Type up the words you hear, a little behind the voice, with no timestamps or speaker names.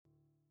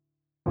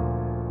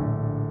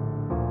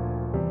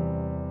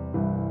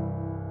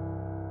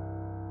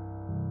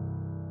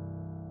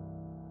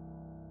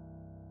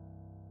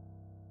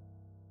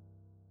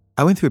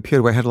I went through a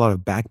period where I had a lot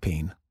of back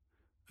pain,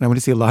 and I went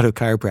to see a lot of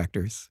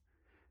chiropractors.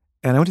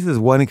 And I went to this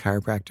one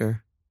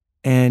chiropractor,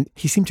 and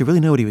he seemed to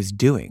really know what he was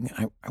doing.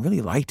 I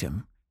really liked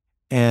him.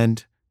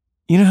 And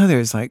you know how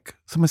there's like,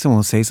 someone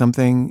will say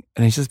something,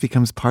 and it just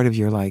becomes part of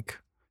your like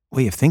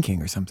way of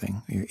thinking or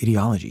something, your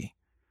ideology.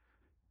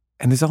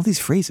 And there's all these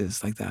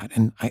phrases like that.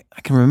 And I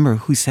can remember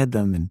who said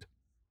them, and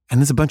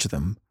there's a bunch of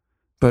them.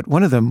 But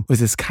one of them was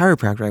this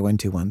chiropractor I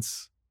went to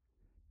once.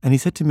 And he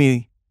said to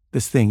me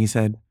this thing. He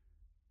said,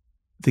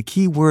 the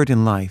key word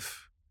in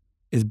life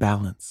is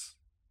balance.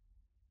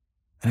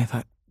 And I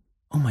thought,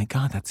 oh my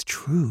God, that's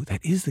true.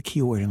 That is the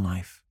key word in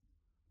life.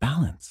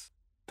 Balance.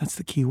 That's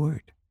the key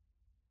word.